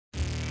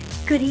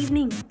Good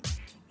evening,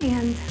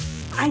 and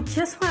I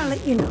just want to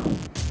let you know,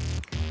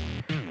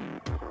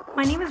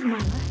 my name is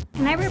Marla,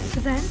 and I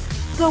represent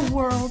the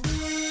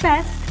world's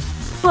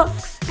best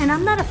books, and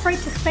I'm not afraid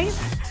to say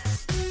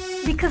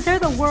that, because they're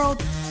the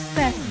world's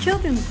best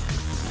children's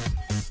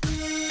books.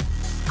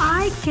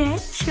 I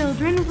get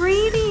children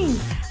reading.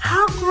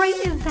 How great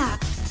is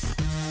that?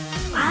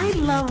 I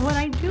love what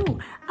I do.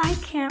 I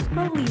can't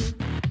believe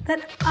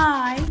that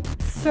I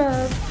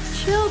serve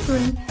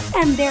children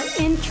and their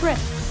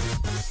interests.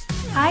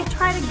 I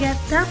try to get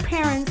their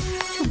parents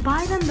to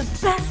buy them the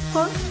best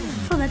books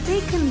so that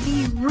they can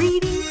be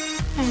reading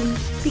and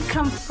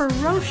become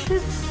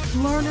ferocious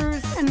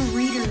learners and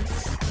readers.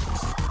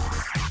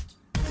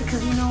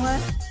 Because you know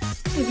what?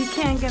 If you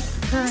can't get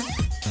the parents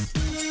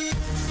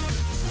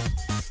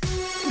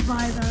to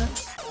buy the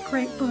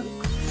great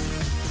books,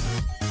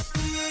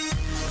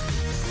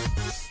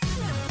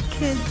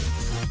 kids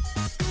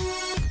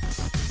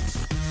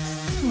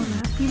will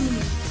not be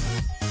me.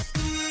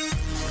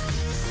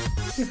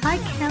 If I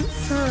can't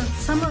serve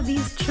some of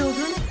these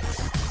children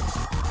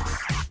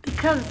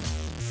because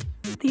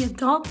the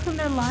adults in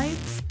their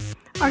lives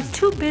are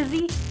too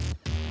busy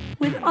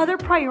with other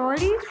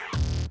priorities,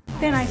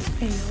 then I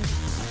failed.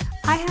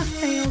 I have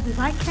failed if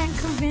I can't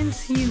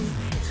convince you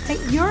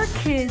that your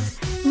kids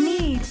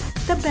need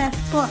the best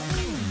books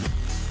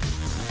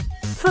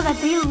so that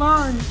they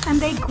learn and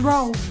they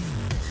grow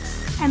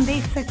and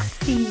they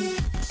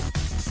succeed.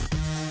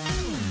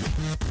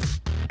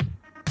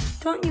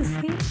 Don't you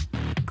see?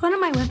 Go to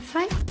my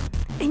website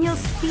and you'll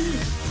see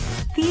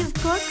these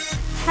books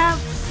have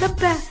the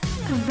best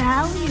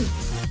value.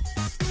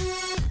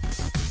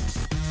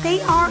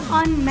 They are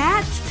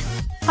unmatched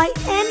by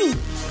any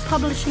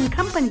publishing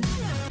company.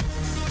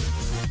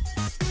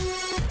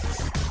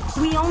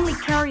 We only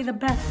carry the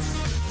best.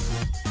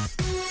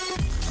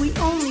 We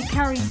only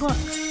carry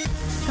books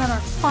that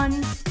are fun,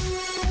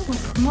 that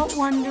will promote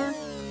wonder,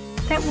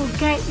 that will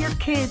get your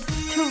kids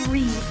to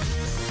read.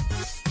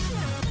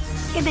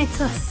 And it's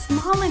a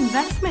small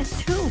investment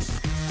too,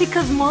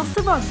 because most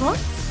of our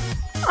books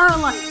are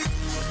like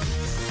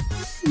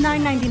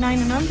 $9.99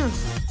 and under.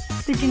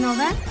 Did you know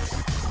that?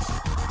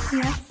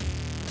 Yes,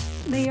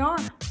 they are.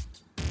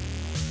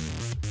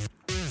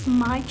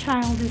 My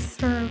child is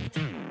served,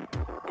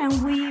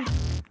 and we've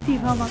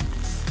developed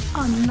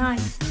a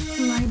nice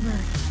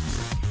library.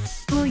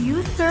 Will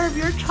you serve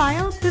your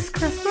child this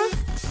Christmas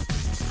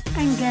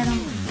and get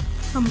them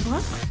some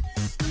books?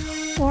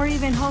 Or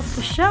even host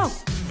a show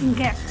and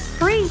get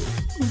free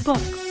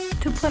books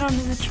to put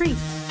under the tree?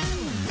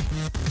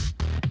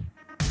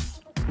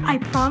 I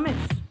promise,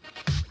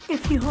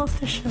 if you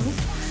host a show,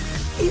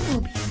 it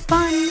will be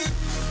fun,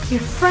 your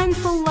friends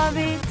will love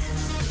it,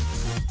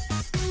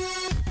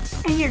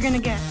 and you're gonna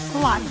get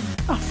lots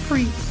of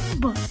free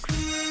books.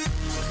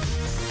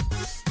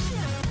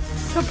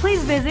 So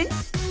please visit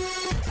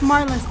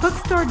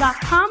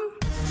marlasbookstore.com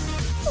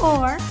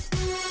or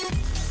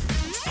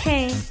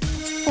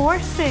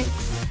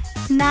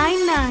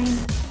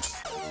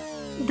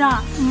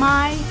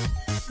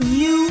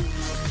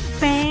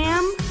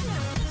K4699.myubam,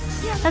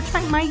 yeah, that's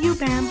right,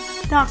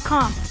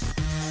 myubam.com.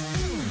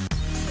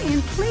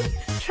 And please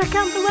check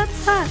out the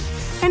website.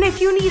 And if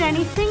you need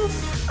anything,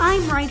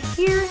 I'm right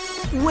here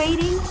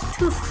waiting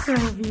to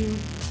serve you,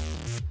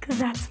 because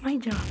that's my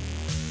job.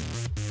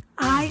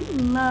 I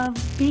love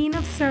being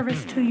of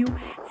service to you,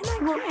 and I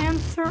will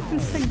answer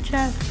and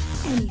suggest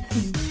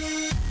anything.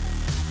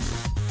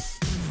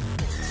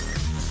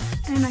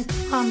 And I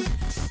promise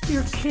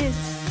your kids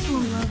will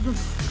love the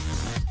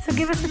books. So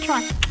give us a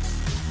try.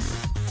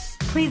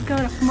 Please go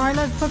to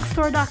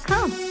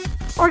marlasbookstore.com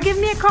or give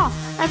me a call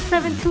at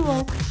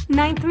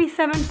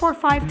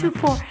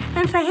 720-937-4524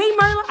 and say, hey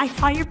Marla, I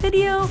saw your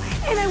video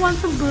and I want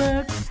some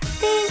books.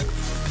 Thanks.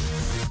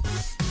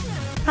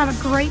 Have a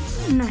great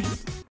night.